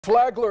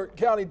Flagler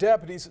County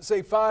deputies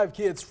say 5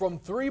 kids from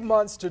 3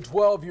 months to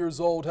 12 years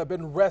old have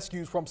been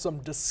rescued from some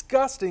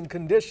disgusting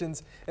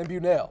conditions in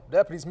Bunnell.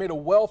 Deputies made a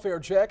welfare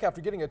check after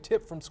getting a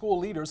tip from school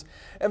leaders.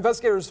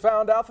 Investigators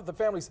found out that the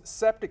family's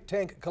septic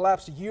tank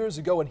collapsed years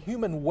ago and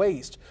human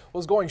waste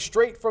was going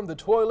straight from the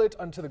toilet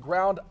onto the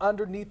ground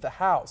underneath the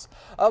house.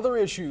 Other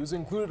issues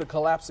included a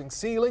collapsing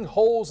ceiling,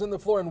 holes in the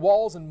floor and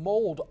walls, and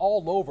mold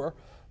all over.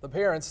 The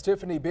parents,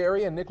 Tiffany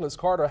Berry and Nicholas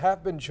Carter,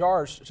 have been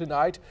charged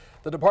tonight.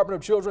 The Department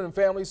of Children and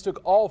Families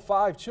took all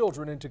 5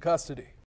 children into custody.